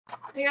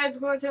Hey guys, we're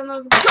going to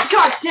another.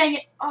 God dang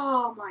it!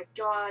 Oh my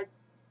god.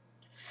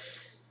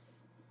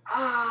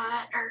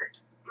 Ah, that hurt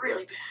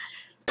really bad.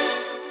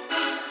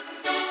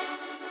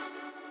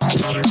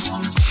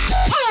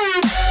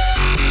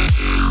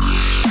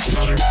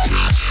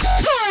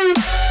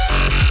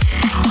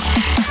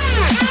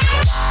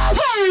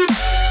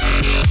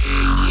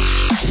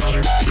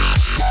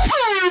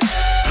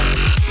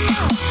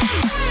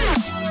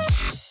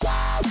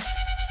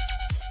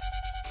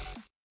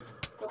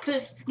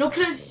 No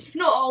piss!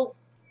 No!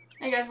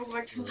 Hey guys, welcome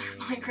back to another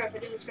Minecraft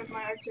video. This is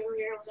my R2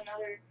 here with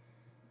another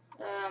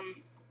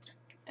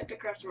Epic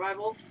Craft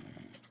Survival.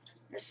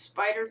 There's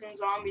spiders and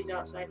zombies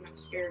outside and I'm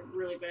scared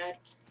really bad.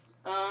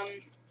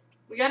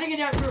 We gotta get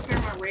out to repair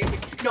my raid.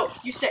 No,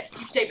 you stay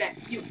back.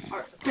 You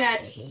are a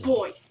bad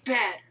boy.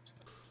 Bad.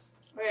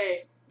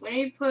 Okay, we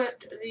need to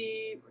put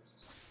the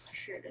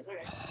here it is,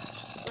 okay.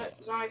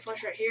 Put zombie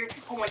flesh right here.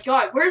 Oh my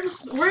god, where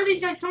are these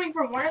guys coming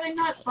from? Why are they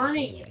not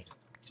burning?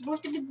 It's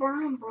supposed to be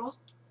burning, bro.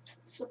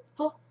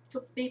 Supposed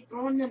to be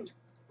burning,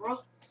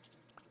 bro.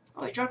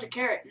 Oh, he dropped a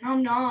carrot.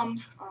 Nom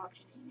nom. Oh, I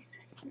can't eat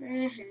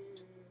anything.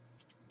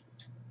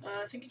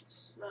 I think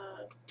it's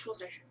tool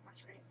section.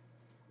 That's right.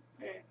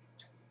 Okay.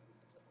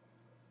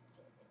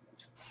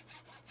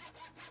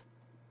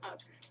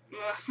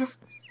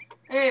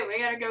 Hey, we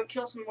gotta go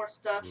kill some more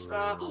stuff.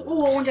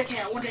 Oh, I want that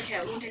cat.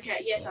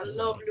 Yes, I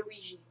love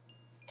Luigi.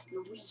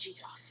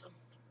 Luigi's awesome.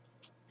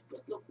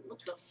 But look, what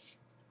the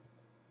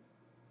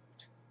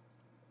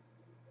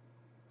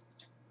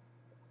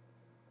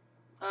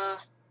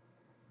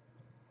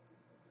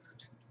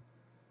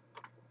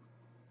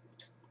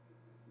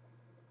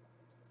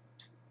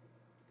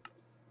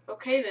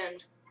okay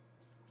then.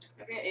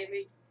 Okay,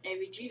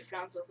 AVG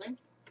found something.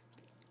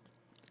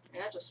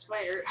 And that's a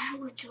spider. I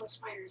don't want to kill the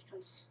spiders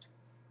because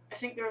I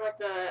think they're like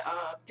the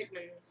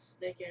pigments.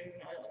 They can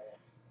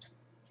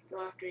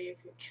go after you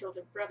if you kill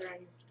their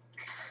brethren.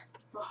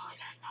 Oh, no.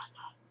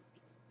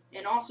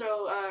 And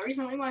also,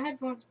 recently my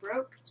headphones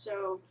broke,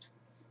 so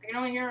I can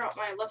only hear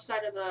my left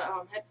side of the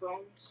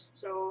headphones.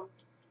 So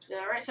the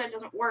right side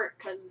doesn't work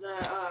because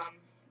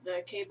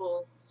the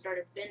cable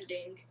started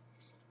bending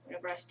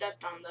whenever I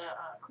stepped on the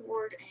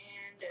cord,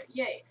 and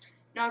yay!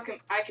 Now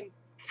I can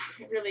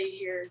really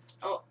hear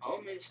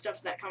only the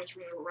stuff that comes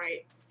from the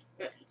right.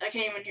 But I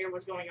can't even hear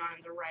what's going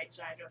on the right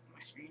side of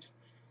my screen.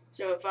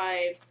 So if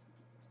I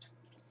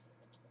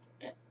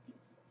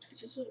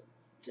is this a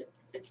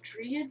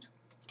Dread?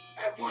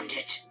 I want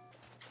it.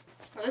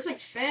 Oh, this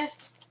looks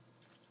fast.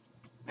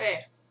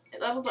 Okay, it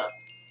leveled up.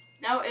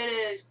 Now it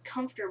is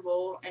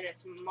comfortable and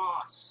it's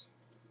moss.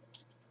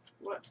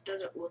 What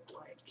does it look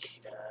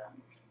like?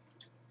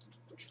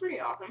 Looks pretty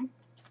awesome,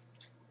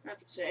 I have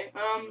to say.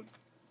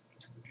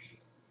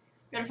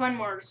 Gotta find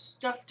more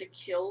stuff to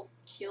kill.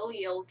 Kill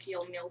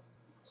mill.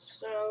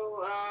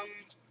 So,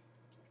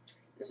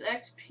 does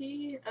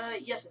XP?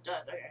 Yes it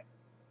does, okay.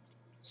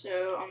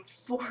 So,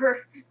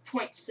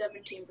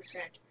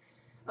 4.17%.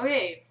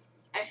 Okay,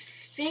 I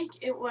think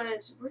it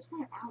was, where's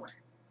my armor?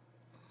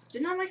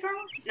 Didn't I make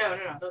armor? No,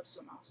 that's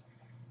something else.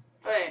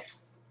 Okay.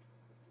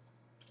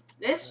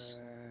 This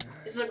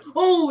is like,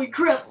 holy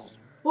crap!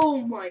 Oh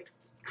my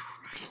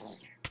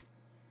Christ.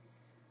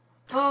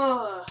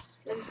 Oh,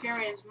 that didn't scare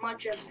me as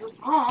much as your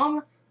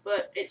mom,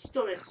 but it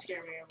still didn't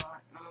scare me a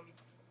lot.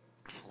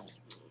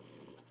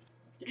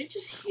 Did it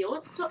just heal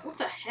itself? What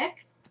the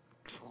heck?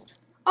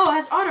 Oh, it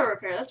has auto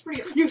repair. That's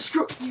pretty good. You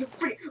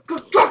freaking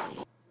good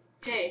job!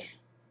 Okay.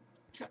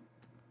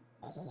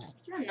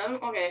 No,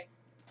 okay.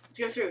 Let's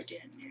go through.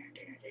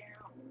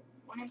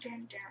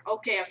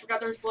 Okay, I forgot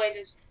there's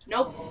blazes.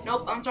 Nope,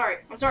 I'm sorry.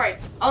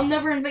 I'll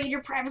never invade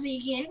your privacy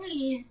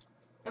again.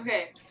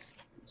 Okay.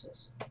 What's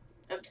this?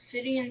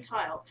 Obsidian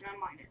tile. Can I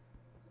mine it?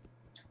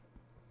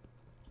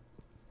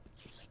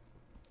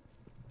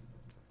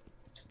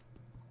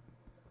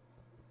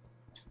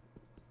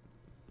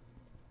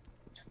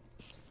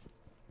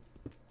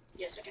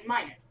 Yes, I can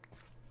mine it.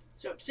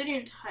 So,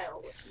 obsidian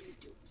tile, what can you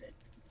do with it?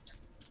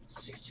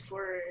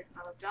 64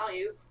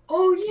 value.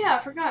 Oh yeah, I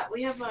forgot.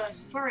 We have a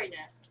safari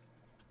net.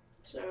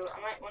 So, I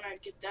might want to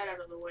get that out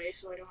of the way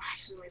so I don't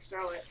accidentally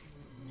throw it.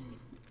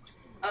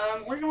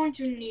 We're going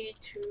to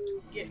need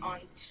to get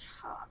on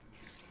top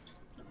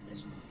of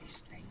this place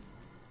thing.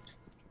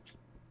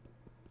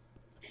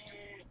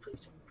 And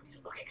please don't.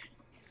 Okay, good.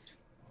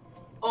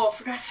 Oh, I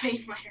forgot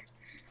Fade Miner.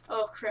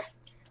 Oh, crap.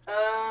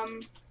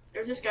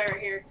 There's this guy right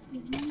here.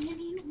 What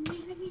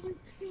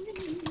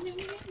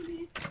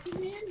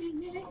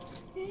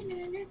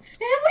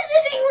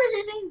is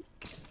this thing?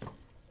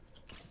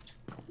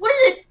 What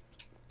is it?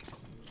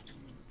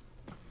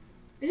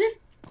 Is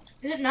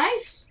it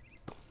nice?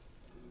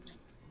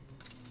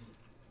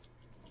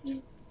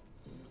 Is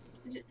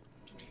it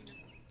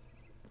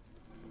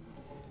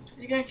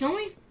gonna kill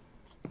me?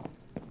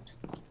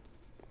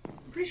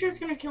 I'm pretty sure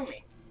it's gonna kill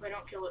me if I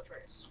don't kill it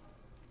first.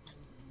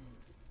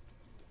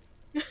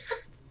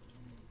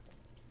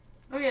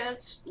 Okay,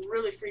 that's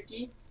really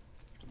freaky.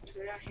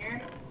 Go down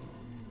here.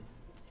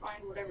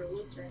 Find whatever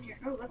loots are in here.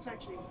 Oh, that's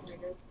actually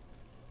pretty good.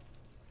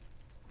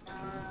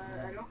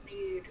 I don't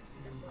need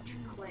that much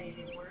clay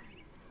anymore.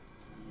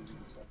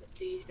 So I'll get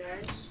these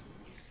guys.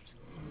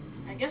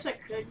 I guess I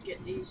could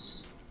get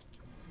these.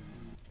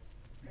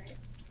 Right.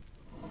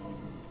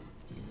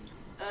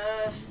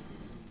 I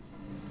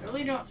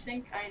really don't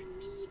think I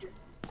need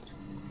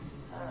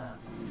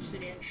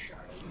obsidian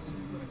shards.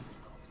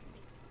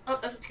 Oh,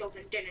 that's a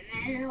skeleton.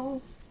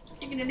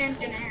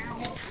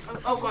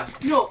 Oh god,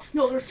 no,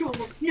 there's two of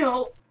them.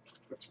 No,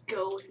 let's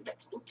go.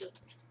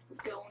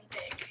 We're going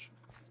back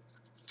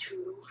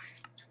to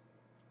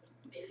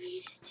my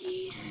latest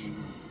teeth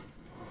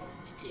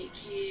to take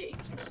care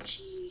of this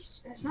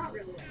cheese. That's not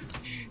really that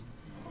much.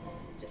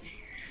 What's in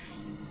here?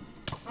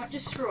 Oh,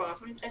 just screw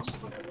off. I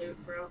just want to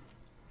loot, bro.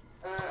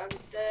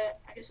 With that,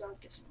 I guess I'll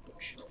get some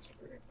bookshelves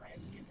for if I have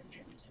an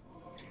engine.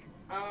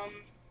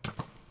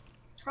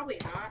 Probably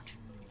not.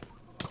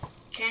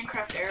 Can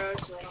craft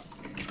arrows, so I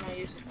don't know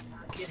use it.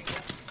 Getting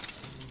it.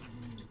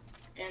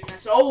 And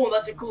that's a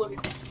cool looking.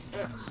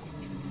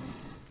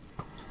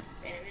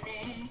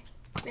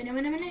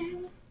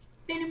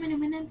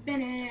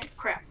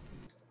 Crap.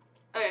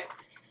 Okay.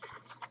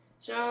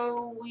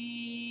 So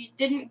we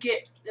didn't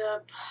get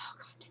the. Oh,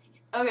 God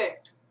dang it. Okay.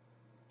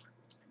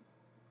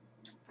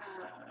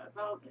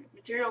 Well,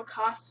 material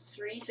costs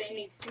 3, so you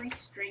need 3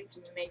 string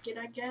to make it,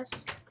 I guess.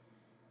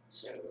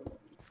 So,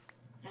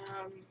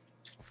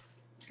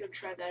 let's go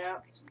try that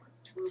out. Get some more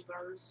blue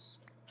bars.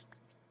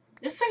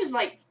 This thing is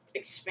like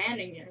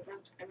expanding.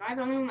 Am I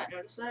the only one that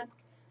noticed that?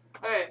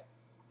 Alright.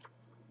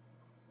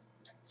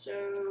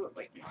 So,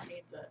 wait, no, I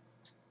need the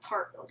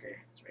part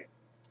builder. That's right.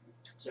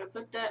 So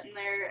put that in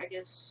there, I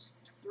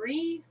guess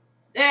 3?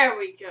 There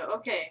we go.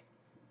 Okay.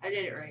 I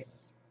did it right.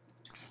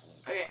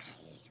 Okay.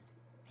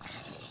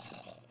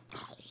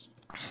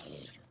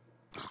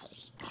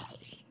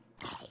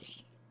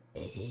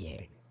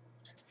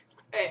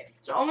 Okay,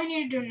 so all we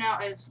need to do now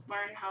is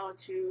learn how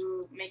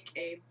to make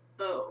a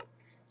bow.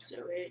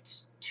 So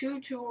it's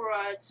 2 tool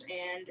rods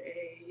and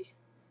a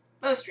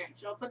bowstring.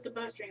 So I'll put the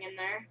bowstring in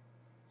there,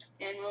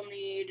 and we'll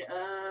need,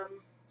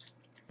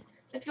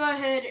 let's go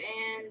ahead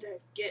and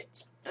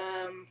get,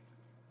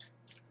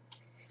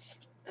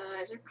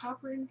 is there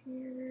copper in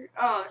here?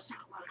 Oh, there's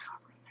not a lot of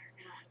copper in there. I'm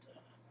gonna have to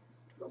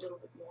put a little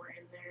bit more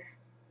in there,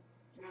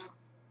 you know.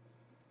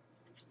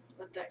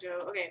 Let that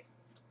go. Okay.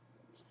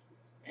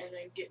 And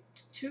then get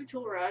 2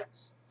 tool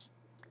rods.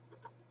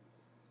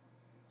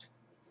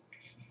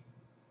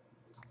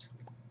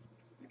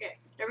 Okay,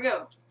 there we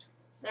go.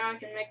 So now I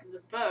can make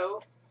the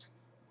bow.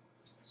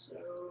 So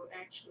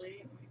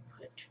actually, let me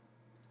put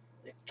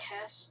the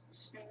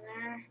casts in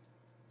there.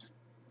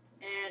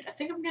 And I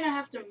think I'm gonna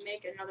have to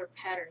make another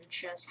pattern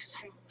chest because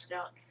I'm almost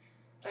out.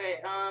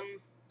 Okay,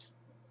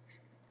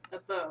 a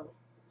bow.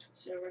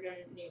 So we're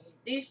gonna need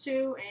these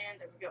 2, and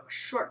there we go, a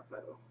short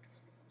bow.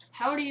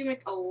 How do you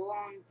make a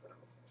long bow?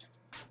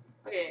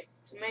 Okay,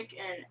 to make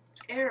an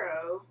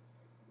arrow,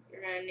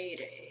 you're gonna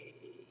need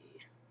a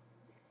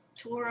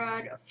tool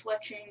rod, a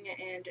fletching,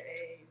 and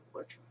a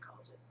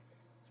whatchamacallit. So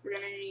we're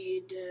gonna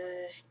need,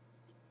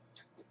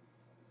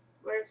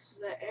 where's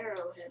the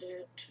arrowhead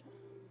at?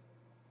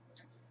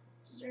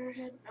 Is there a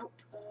head? Nope.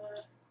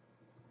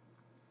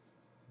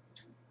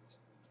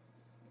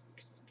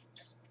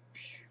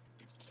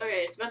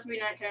 Okay, it's about to be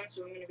nighttime,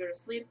 so I'm gonna go to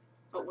sleep.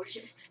 Oh, what did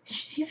you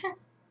see that?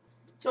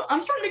 So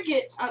I'm starting to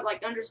get,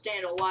 like,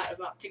 understand a lot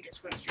about Tickets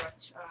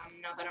Construct,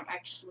 now that I'm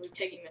actually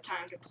taking the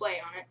time to play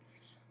on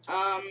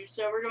it.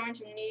 So we're going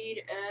to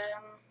need,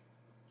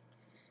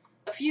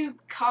 a few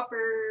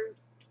copper,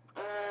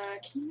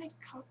 can you make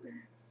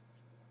copper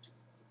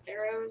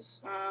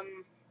arrows?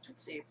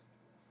 Let's see.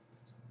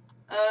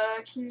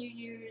 Can you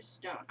use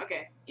stone?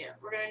 Okay, yeah,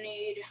 we're gonna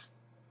need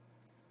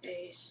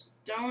a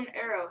stone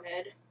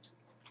arrowhead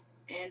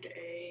and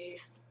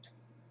a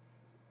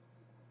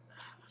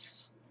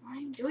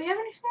slime. Do we have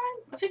any slime?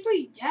 I think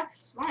we have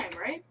slime,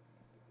 right?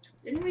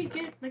 Didn't we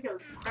get like a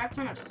crap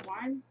ton of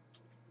slime?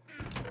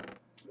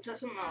 Was that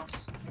something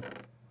else?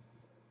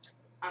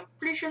 I'm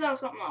pretty sure that was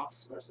something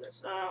else. What's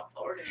this?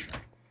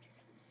 Orchestra.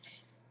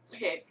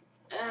 Okay.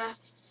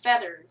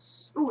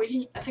 Feathers. Ooh,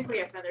 I think we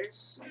have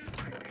feathers. I'm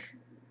pretty sure.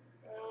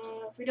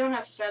 If we don't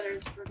have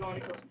feathers, we're going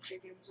to kill some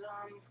chickens.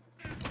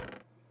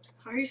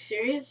 Are you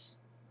serious?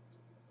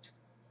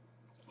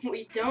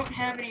 We don't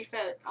have any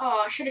feathers.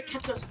 Oh, I should have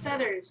kept those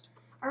feathers.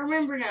 I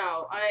remember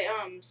now. I,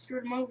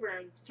 screwed them over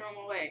and threw them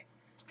away.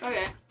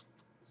 Okay.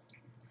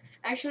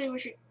 Actually, we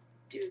should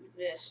do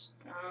this.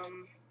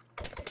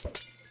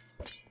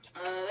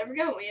 There we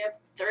go. We have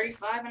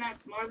 35 and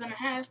more than a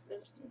half.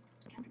 That's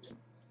kind of good.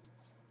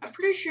 I'm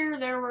pretty sure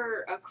there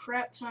were a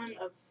crap ton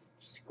of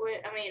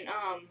squid. I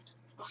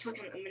was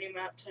looking at the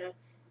mini-map to,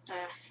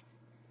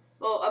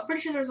 well, I'm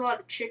pretty sure there's a lot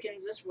of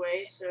chickens this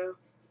way, so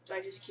if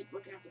I just keep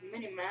looking at the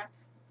mini-map,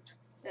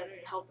 that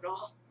didn't help at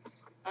all.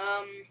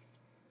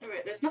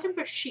 Anyway, there's nothing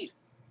but sheep.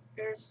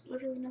 There's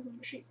literally nothing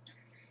but sheep.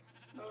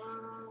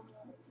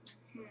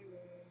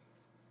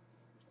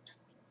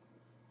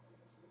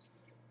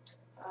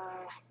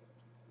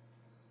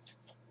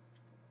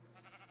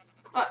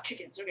 Oh,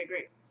 chickens. Okay,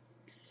 great.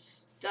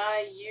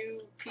 Die,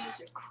 you piece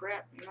of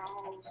crap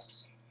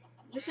nulls.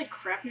 Did you say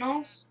crap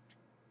nulls?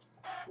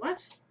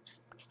 What?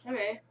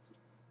 Okay.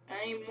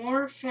 I need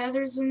more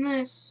feathers than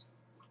this.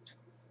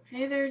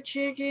 Hey there,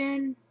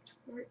 chicken.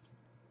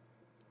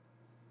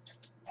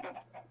 Oh,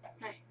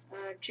 hi,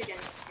 chicken.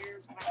 You're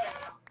my friend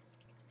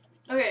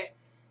now. Okay,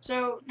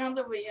 so now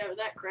that we have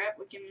that crap,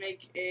 we can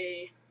make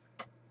a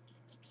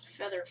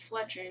feather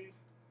fletching.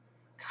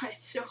 God,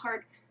 it's so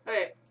hard.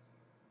 Okay.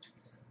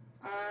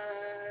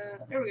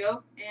 There we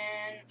go.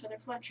 And feather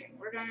fletching.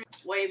 We're gonna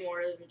need way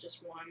more than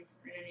just one.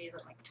 We're gonna need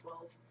like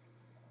 12.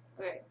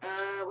 Okay,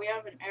 we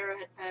have an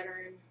arrowhead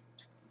pattern,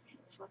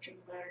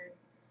 fletching pattern.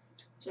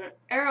 So an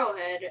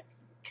arrowhead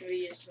can be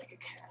used to make a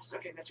cast.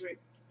 Okay, that's great.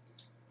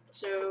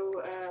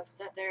 So, put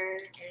that there,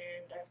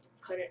 and I have to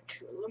put it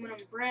to aluminum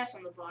brass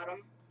on the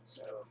bottom.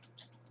 So,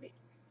 wait.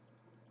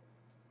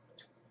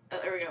 Oh,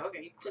 there we go.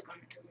 Okay, you click on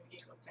it to make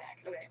it go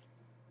back. Okay.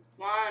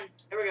 Come on.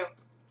 There we go.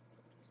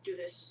 Let's do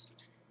this.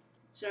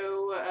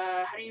 So,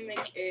 how do you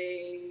make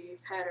a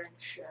pattern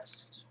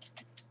chest?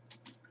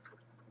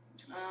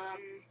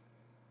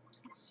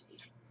 Let's see.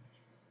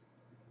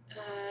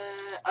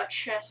 A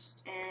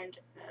chest and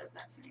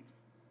that thing.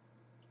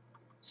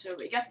 So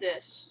we got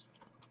this.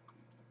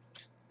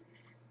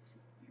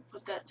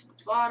 Put that to the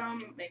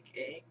bottom. Make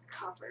a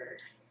copper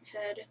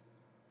head.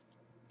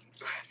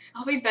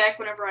 I'll be back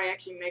whenever I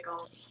actually make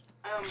all.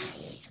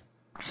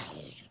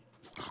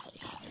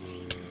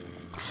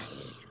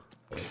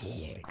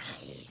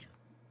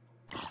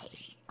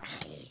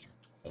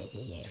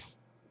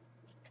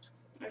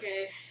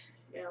 Okay,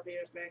 yeah, I'll be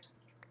right back.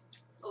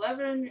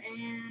 11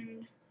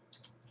 and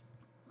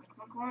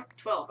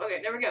 12.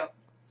 Okay, there we go.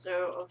 So,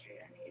 okay,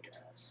 I need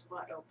a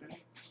spot open.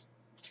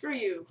 Screw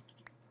you.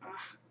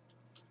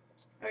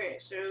 Okay,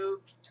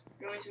 so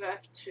we're going to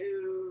have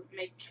to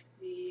make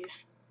the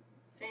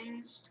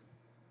things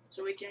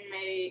so we can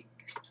make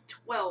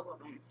 12 of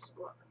them. So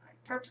I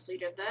purposely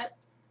did that.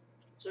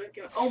 So we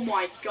can. Oh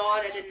my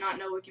god, I did not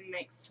know we can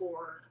make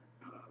 4.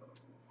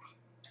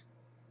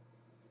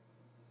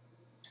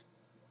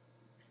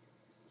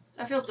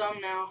 I feel dumb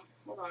now.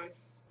 Hold on.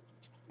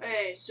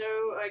 Okay, so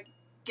I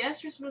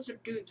guess we're supposed to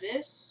do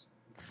this.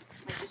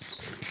 I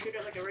just shoot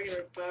it like a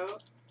regular bow.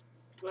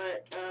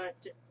 But,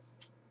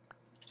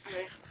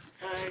 okay.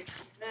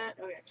 That,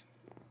 okay.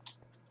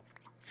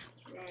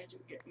 We're going to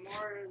get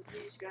more of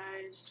these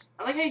guys.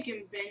 I like how you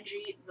can binge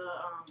eat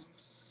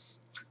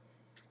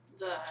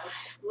the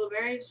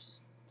blueberries.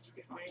 It's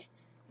pretty funny.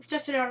 Let's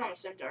test it out on the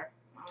centaur.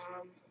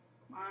 Come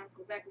on,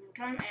 go back one more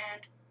time,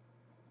 and...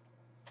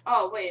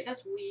 Oh, wait,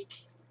 that's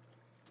weak.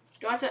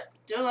 Do I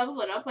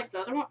level it up like the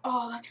other one?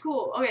 Oh, that's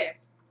cool. Okay.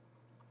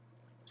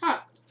 Huh.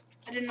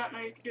 I did not know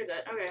you could do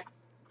that. Okay.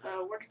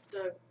 Where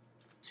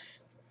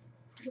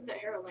did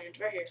the arrow land?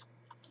 Right here.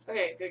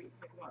 Okay, good.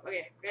 Come on.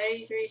 Okay.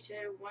 Ready? 3,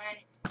 2, 1.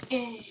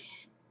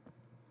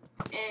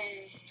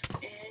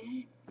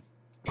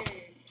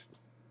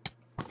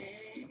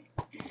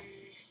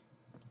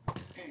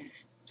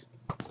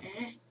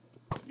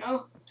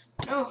 No.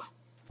 No.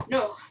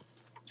 No.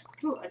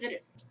 Ooh, I did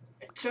it.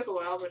 It took a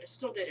while, but I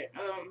still did it.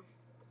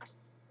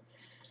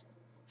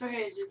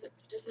 Okay,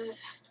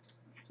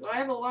 so I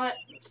have a lot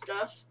of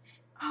stuff.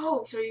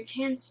 Oh, so you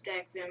can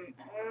stack them.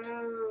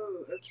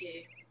 Oh,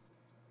 okay.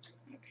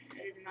 Okay, I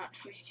did not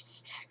know you could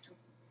stack them.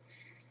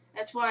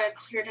 That's why I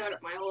cleared out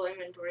my whole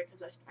inventory,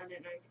 because I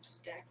didn't know you could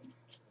stack them.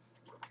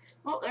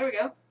 Oh, there we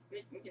go.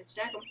 We can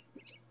stack them.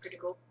 It's pretty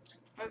cool.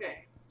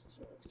 Okay,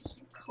 so let's get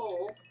some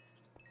coal.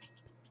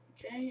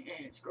 Okay,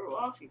 and scroll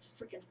off, you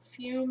freaking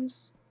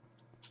fumes.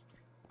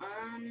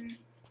 Oh,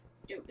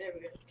 there we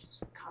go. Get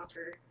some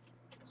copper.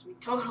 So we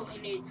totally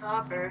need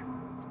copper.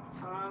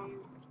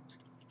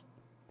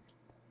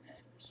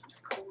 There's some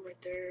coal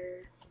right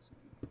there.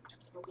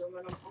 Some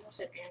aluminum. Almost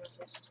said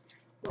amethyst.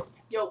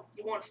 Yo,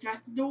 you want a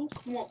sniper duel?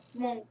 You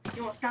want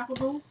a sniper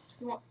duel?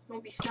 You want to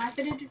be sniped?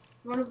 You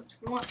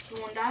want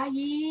to die?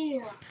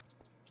 Yeah.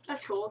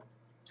 That's cool.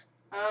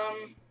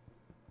 Let's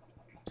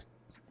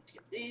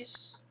get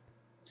these.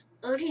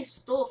 All this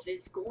stuff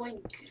is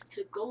going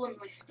to go in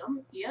my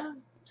stomach. Yeah.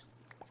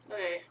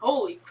 Okay.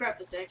 Holy crap!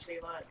 That's actually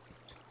a lot.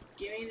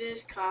 Give me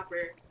this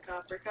copper.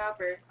 Copper,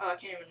 copper. Oh, I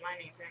can't even mine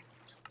anything.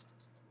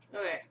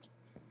 Okay.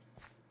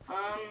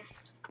 Oh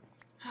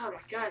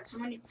my god, so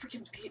many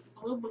freaking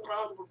blue.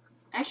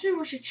 Actually,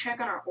 we should check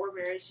on our ore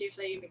berries, see if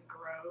they even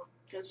grow.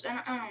 Because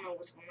I don't know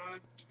what's going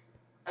on.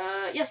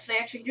 Yes, they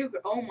actually do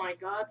grow. Oh my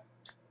god.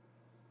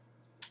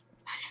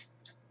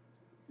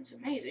 That's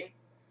amazing.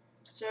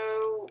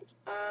 So,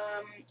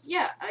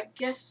 yeah, I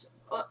guess...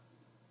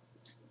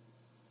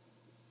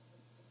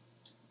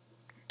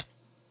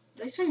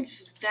 This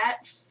thing's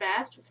that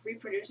fast with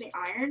reproducing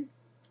iron.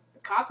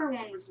 The copper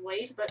one was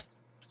late, but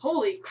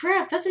holy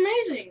crap, that's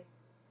amazing!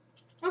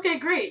 Okay,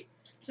 great.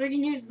 So we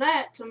can use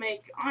that to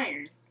make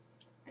iron,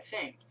 I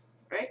think,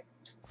 right?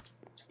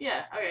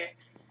 Yeah, okay.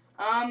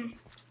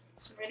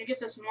 So we're gonna get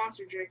this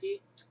monster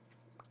jerky.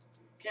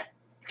 Yeah.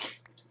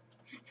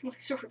 It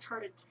looks so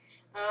retarded.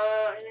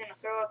 I'm gonna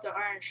throw out the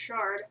iron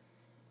shard,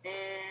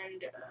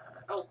 and,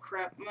 oh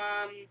crap,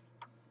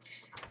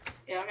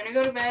 Yeah, I'm gonna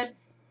go to bed,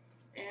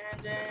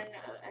 and then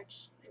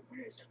actually,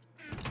 where is it?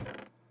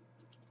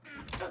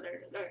 Oh, there.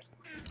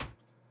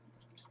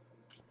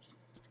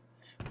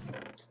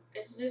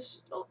 Is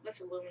this? Oh, that's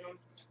aluminum.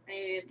 I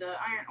need the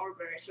iron ore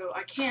berry, so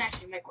I can't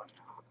actually make one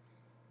now.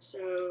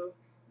 So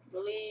I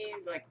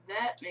believe like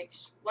that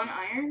makes 1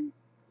 iron.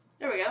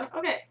 There we go.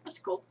 Okay, that's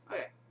cool.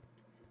 Okay.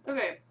 So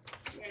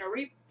I'm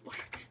gonna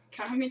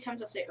count how many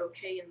times I say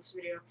okay in this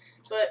video,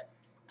 but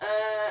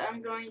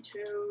I'm going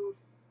to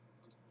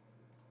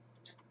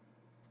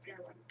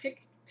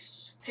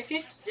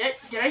pickaxe.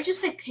 Did I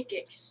just say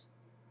pickaxe?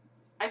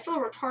 I feel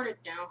retarded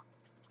now.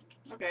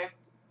 Okay.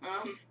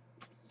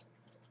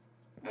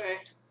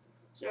 Okay.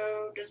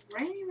 So does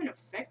rain even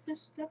affect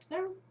this stuff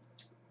though?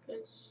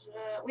 Because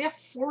we have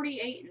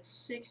 48 and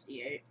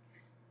 68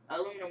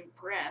 aluminum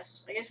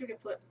brass. I guess we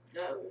could put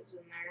those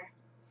in there.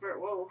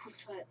 Whoa,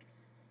 what's that?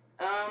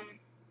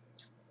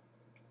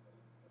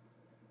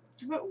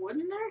 Did you put wood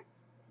in there?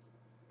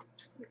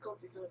 Pretty cool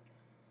if you could.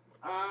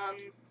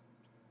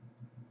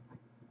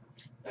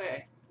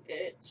 Okay.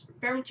 Its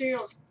repair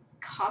material is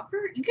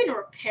copper. You can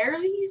repair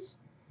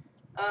these.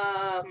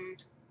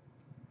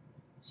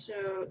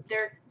 So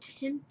they're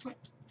 10 point.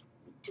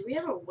 Do we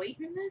have a weight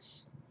in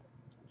this?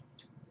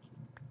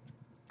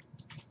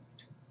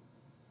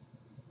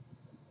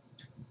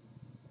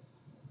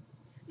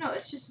 No,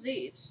 it's just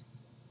these.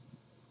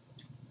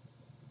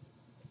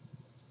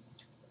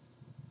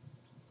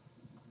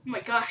 Oh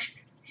my gosh.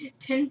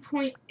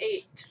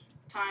 10.8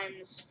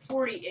 times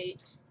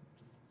 48.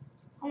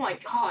 Oh my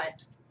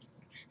god.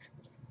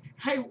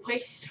 I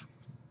waste.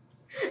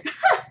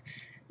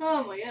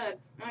 Oh my god.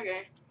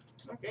 Okay.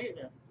 Okay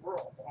then.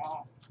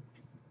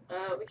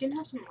 We can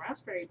have some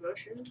raspberry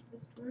bushes.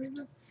 Maybe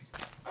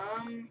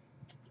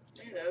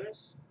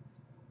those.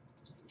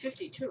 It's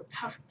 52.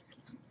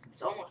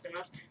 It's almost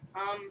enough.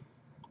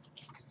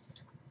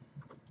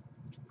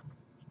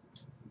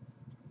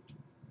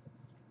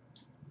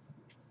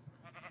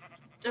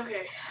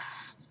 Okay.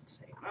 Let's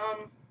see.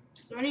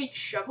 So I need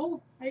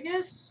shovel, I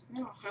guess?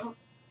 No.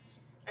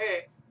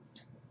 Okay.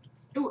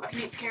 Ooh, I can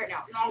eat the carrot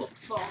now. No,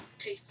 well,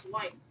 tastes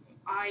like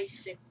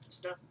sick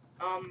stuff.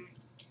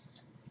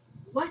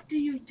 What do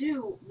you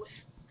do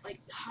with,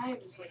 like,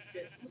 hives like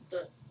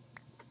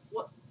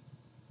what?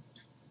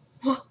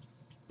 Ha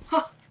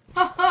ha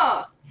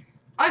ha!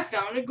 I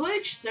found a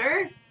glitch,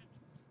 sir!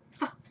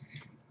 Ha.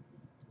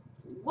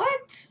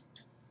 What?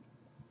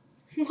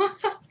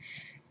 What?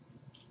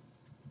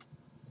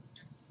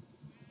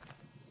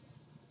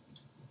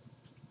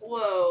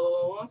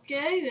 Whoa,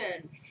 okay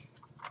then.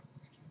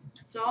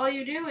 So all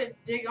you do is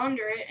dig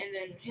under it and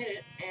then hit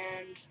it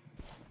and...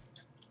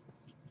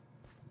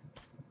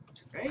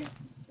 Right?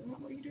 Isn't that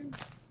what you do?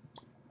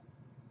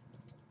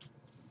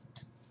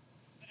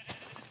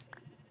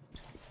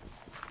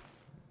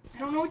 I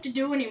don't know what to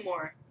do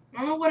anymore. I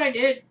don't know what I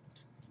did.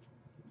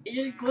 It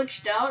just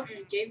glitched out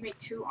and gave me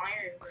 2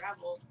 iron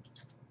gravel.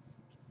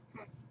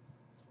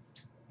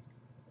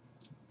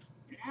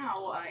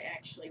 Now I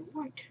actually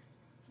want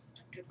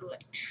to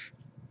glitch.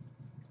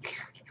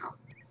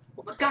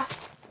 Oh my god!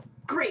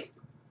 Great!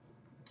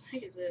 What the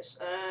heck is this?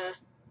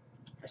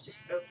 That's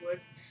just oak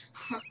wood.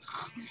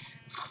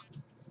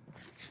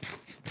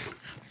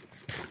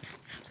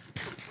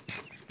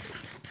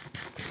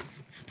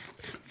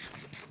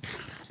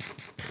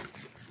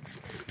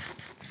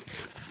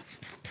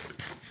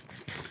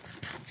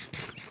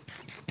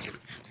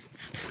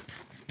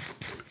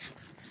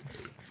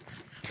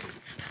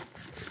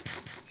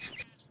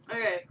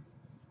 Okay.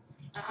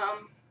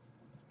 I'm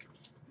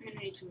gonna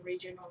need some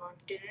regen. Hold on.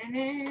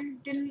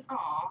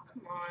 Aw,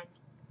 come on.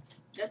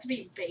 Do I have to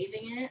be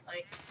bathing in it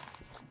like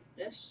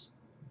this?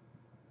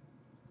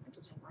 That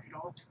doesn't work at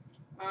all.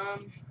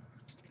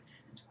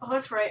 Oh,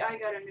 that's right. I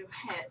got a new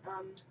hat.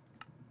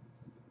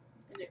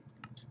 Is it?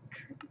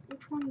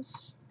 Which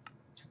one's?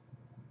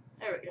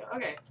 There we go.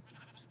 Okay.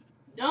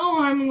 No,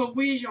 I'm a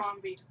wee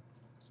zombie.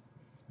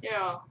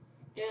 Yeah.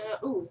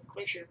 Ooh,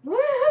 glacier.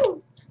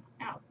 Woohoo!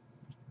 Ow.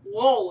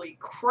 Holy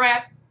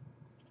crap!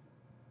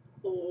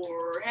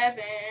 For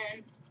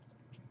heaven.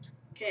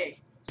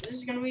 Okay, so this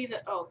is gonna be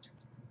the. Oh,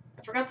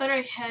 I forgot that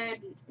I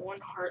had 1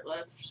 heart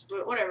left,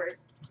 but whatever.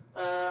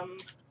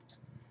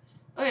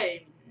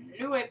 Okay,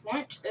 new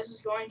waypoint. This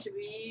is going to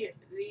be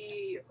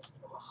the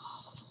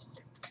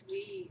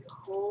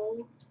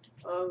whole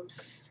of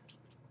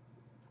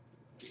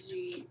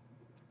the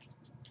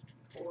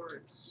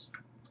ores.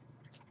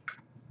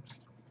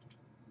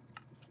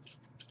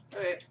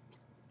 Okay.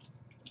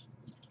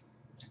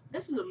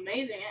 This is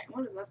amazing.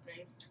 What is that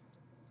thing?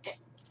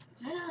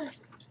 Is that a...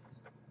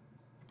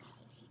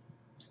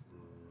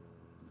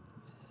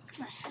 What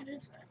kind of head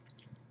is that?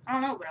 I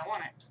don't know, but I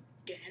want it.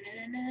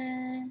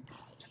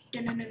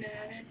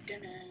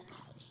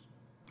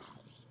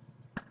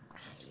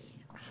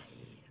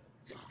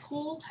 It's a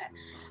pool head.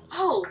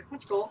 Oh,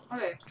 that's cool.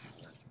 Okay.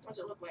 What does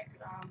it look like?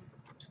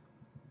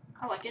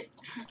 I like it.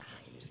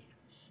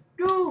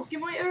 Go! Get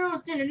my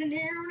arrows!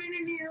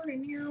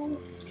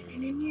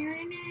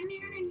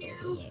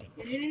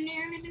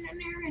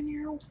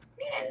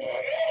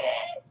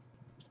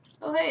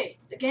 Oh hey,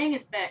 the gang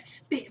is back.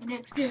 Eat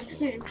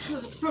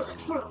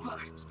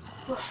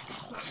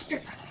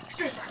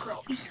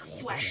your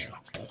flesh.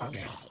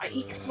 Okay, I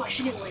eat your flesh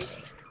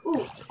anyways.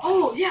 Ooh,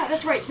 oh yeah,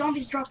 that's right.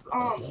 Zombies drop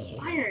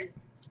iron.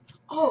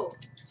 Oh,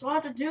 so all I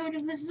have to do to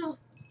this, all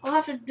I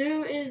have to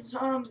do is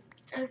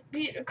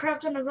beat a crap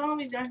ton of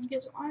zombies and I can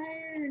get some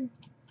iron.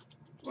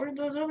 Where did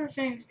those other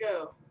things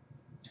go?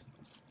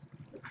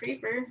 The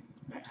creeper.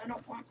 I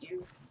don't want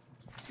you.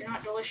 You're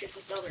not delicious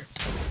with others.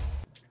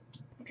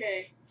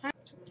 Okay. Hi,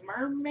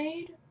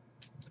 mermaid?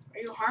 Are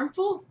you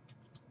harmful?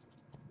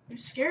 I'm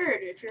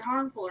scared if you're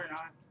harmful or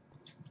not.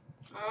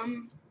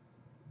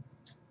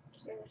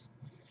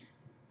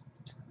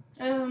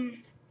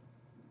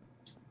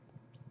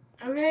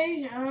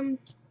 Okay,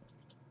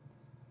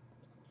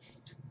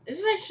 this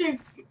is actually a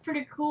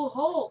pretty cool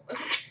hole.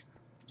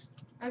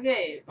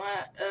 Okay,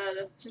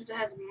 since it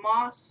has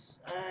moss,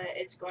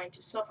 it's going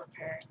to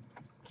self-repair.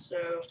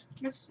 So,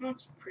 that's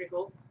pretty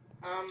cool.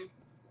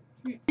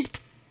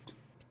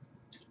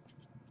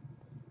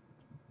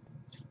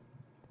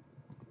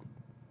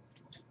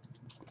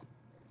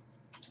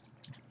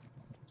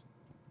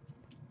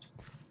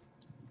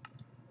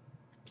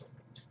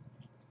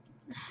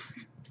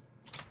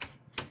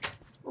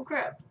 Oh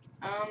crap.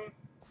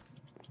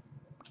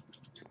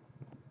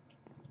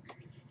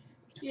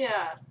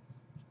 Yeah.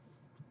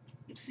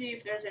 Let's see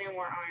if there's any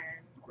more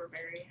iron or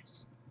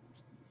berries.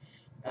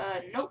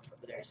 Nope.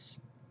 There's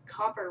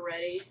copper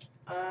ready.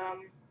 I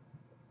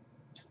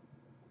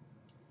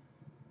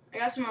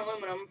got some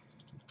aluminum.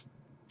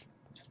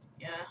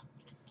 Yeah.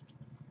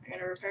 I'm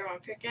gonna repair my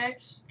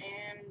pickaxe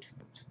and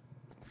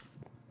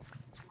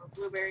some more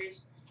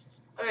blueberries.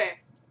 Okay.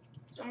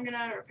 So I'm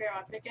gonna repair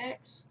my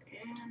pickaxe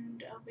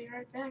and I'll be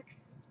right back.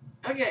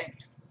 Okay.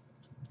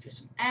 Let's get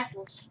some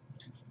apples.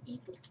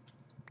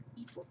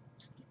 Apple.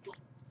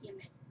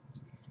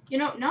 You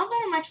know, now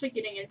that I'm actually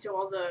getting into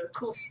all the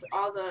cool,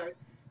 all the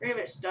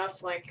regular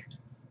stuff like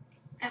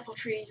apple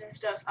trees and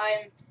stuff,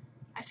 I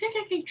think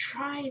I can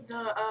try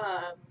the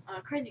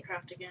Crazy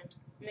Craft again.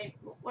 I mean,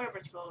 whatever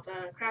it's called,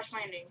 Crash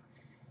Landing.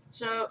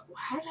 So,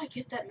 how did I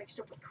get that mixed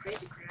up with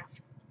Crazy Craft?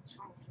 What's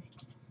wrong with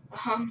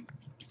me?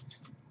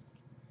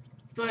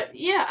 But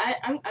yeah,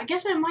 I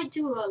guess I might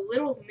do a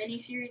little mini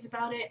series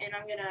about it, and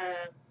I'm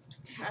gonna,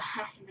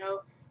 I don't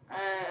know. I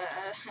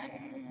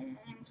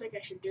don't think I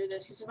should do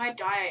this, because if I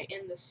die, I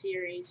end the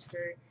series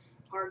for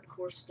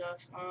hardcore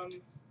stuff,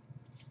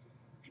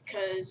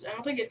 because I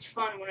don't think it's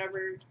fun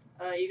whenever,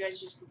 you guys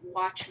just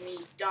watch me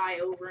die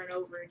over and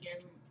over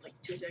again, like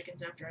 2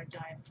 seconds after I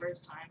die the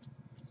first time.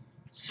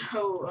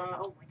 So,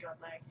 oh my god,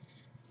 lag.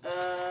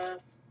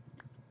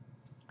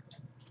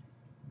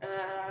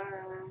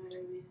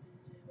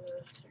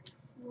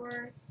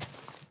 34,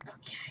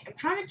 okay, I'm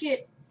trying to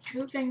get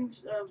 2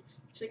 things of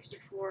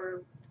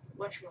 64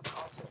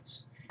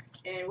 whatchamacallits.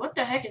 And what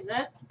the heck is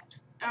that?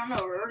 I don't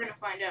know, we're gonna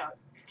find out.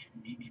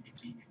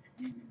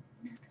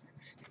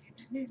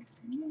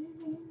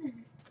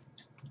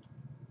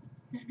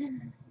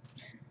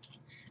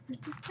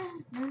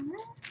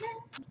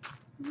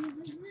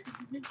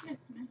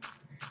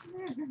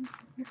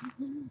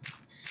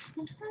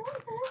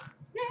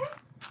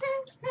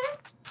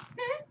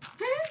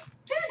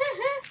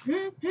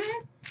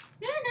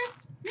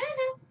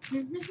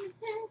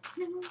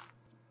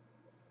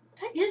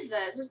 What is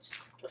that? Is it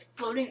just a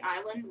floating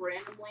island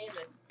randomly in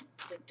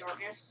the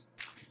darkness?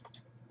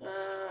 I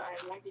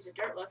have 1 piece of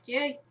dirt left.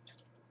 Yay!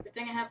 Good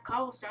thing I have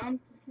cobblestone.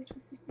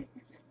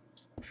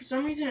 For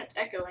some reason, it's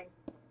echoing.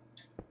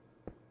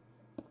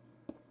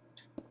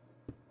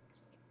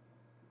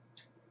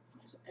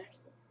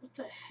 What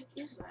the heck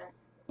is that?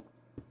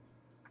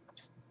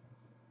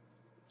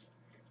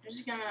 I'm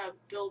just gonna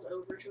build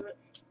over to it.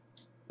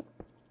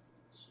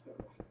 So.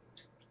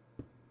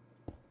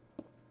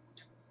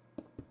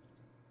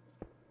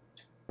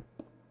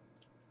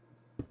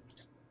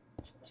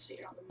 Let's see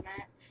it on the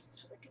map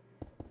so I can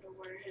know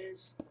where it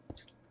is.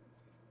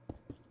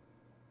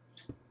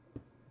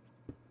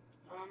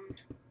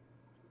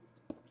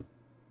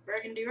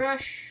 Burgundy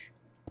Rush.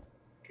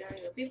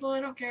 Killing the people I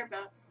don't care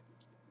about.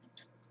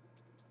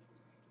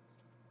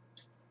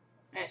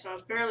 Okay, so I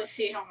barely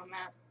see it on the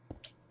map.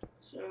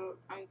 So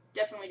I'm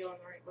definitely going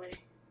the right way.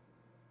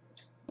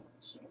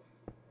 So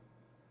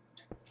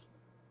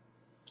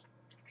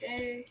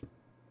okay.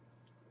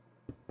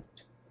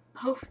 I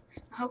hope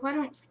I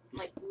don't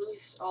like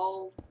lose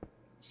all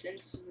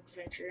sense of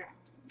adventure.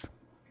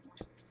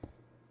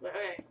 But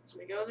okay, so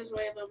we go this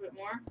way a little bit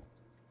more.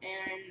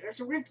 And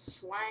there's a weird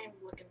slime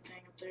looking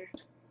thing up there.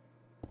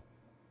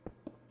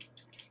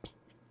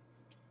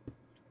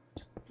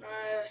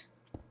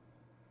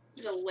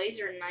 There's a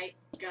laser knight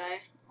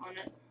guy on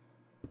it.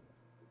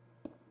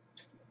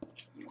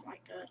 I don't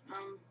like that.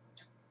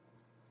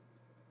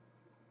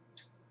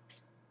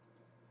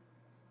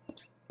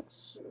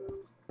 So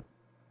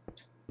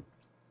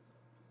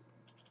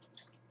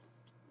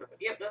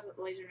yep, that's a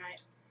laser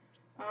knight.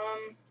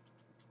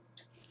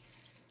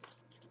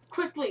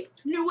 Quickly!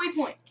 New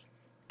waypoint!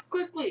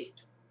 Quickly!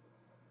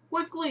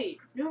 Quickly!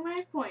 New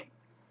waypoint!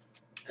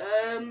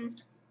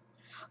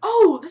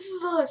 Oh! This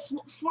is the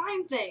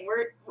slime thing,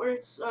 where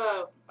it's,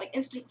 like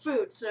instant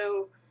food,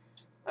 so,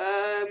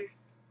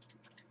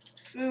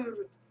 food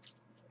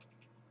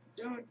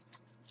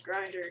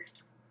grinder.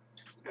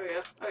 There we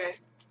go. Okay.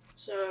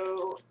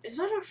 So, is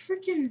that a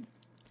freaking...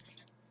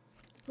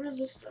 What is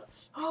this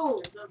stuff?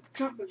 Oh, the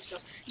jump boost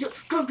stuff.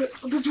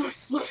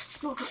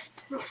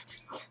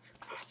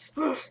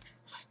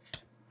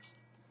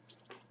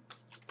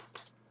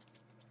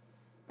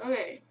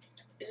 Okay.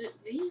 Is it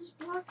these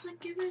blocks that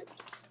give it?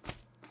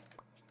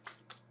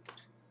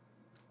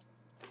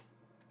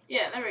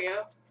 Yeah, there we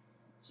go.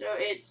 So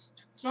it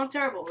smells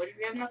terrible, but if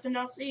you have nothing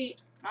else to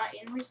eat, not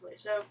eating recently,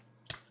 so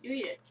you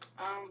eat it.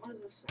 What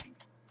is this thing?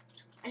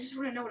 I just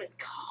want to know what it's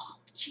called.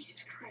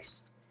 Jesus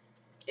Christ.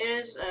 It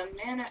is a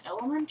mana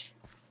element.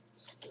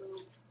 So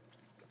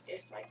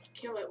if I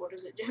kill it, what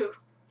does it do?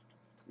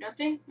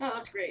 Nothing? Oh,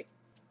 that's great.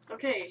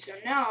 Okay, so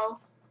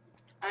now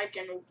I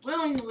can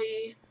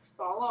willingly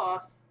fall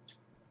off,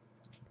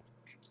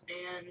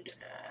 and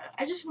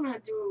I just want to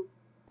do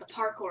a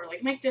parkour,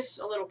 like make this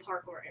a little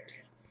parkour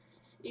area.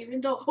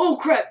 Even though, oh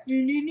crap!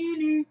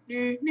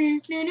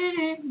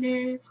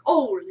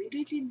 Oh,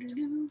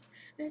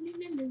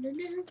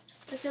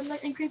 that's a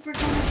lightning creeper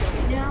gonna kill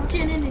me now.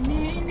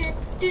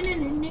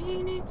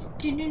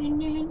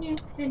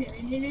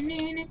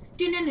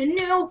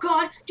 Oh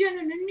god!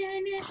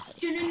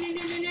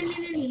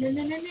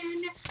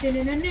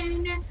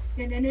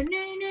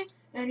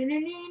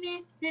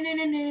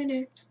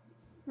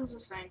 What's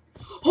this thing?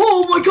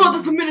 Oh my god,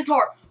 that's a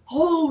minotaur!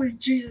 Holy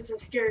Jesus, that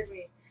scared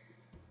me.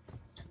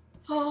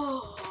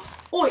 Oh,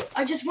 oi!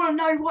 I just want to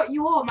know what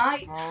you are,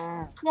 mate.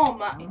 Come on,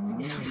 mate.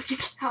 You sound like a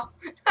cow.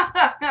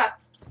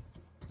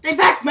 Stay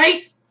back,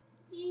 mate.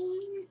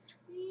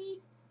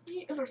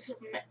 Oh, there's some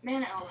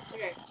mana elements.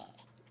 Okay.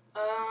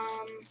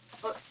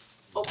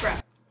 Oh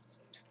crap.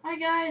 Hi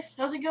guys,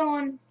 how's it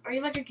going? Are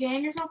you like a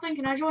gang or something?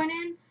 Can I join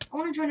in? I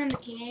want to join in the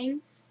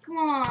gang. Come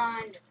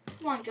on,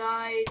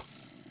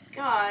 guys.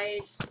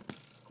 Guys,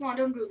 come on,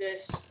 don't do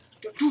this.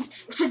 Don't do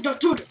this. I said don't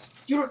do this.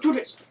 You don't do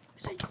this. I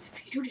said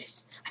if you do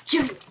this, I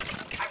kill you.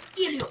 I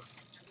kill you.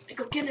 I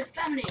go kill your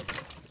family.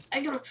 I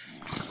go.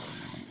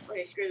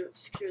 Okay, screw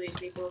these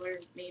people.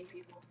 They're mean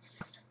people.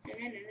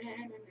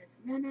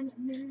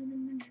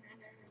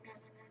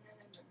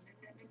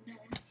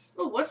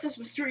 Oh, what's this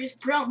mysterious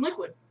brown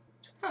liquid?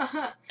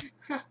 I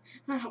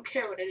don't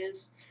care what it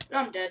is. But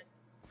I'm dead.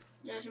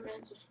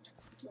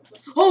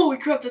 Holy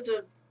crap! Is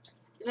that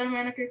a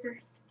mana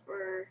creeper?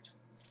 Or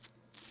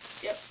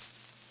yep.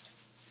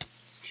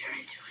 Stare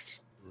into it.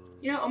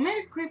 You know, a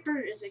mana creeper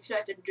is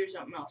expected to do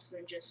something else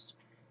than just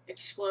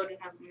explode and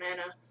have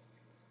mana.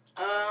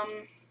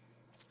 Hi,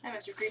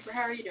 Mr. Creeper.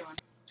 How are you doing?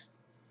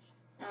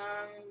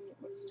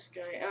 What is this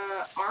guy?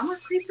 Armor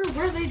creeper?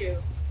 What do they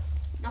do?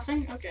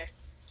 Nothing? Okay.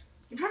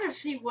 I'm trying to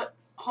see what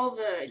all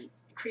the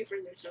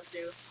creepers and stuff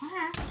do.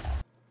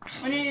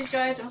 Anyways,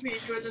 guys, I hope you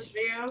enjoyed this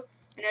video.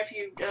 And if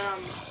you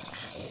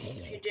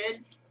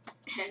did,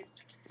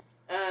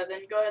 and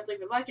then go ahead,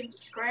 leave a like and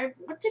subscribe.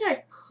 What did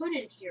I put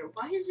in here?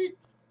 Why is it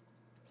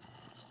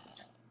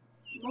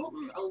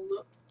molten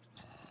aluminum?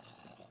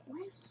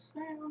 Why is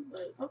that on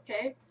the...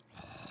 Okay.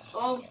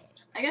 Well,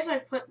 I guess I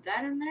put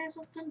that in there or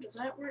something. Does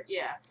that work?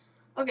 Yeah.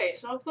 Okay,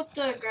 so I'll put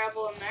the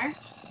gravel in there.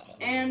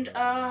 And,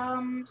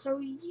 so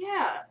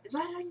yeah. Is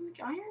that how you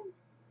make iron?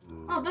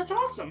 Oh, that's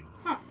awesome.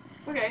 Huh.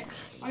 Okay.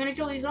 I'm gonna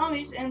kill these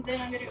zombies, and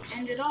then I'm gonna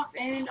end it off,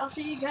 and I'll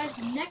see you guys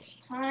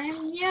next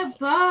time. Yeah,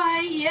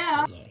 bye.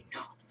 Yeah.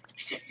 No. I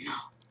said no.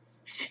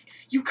 I said,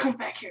 you come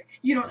back here.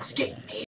 You don't escape me.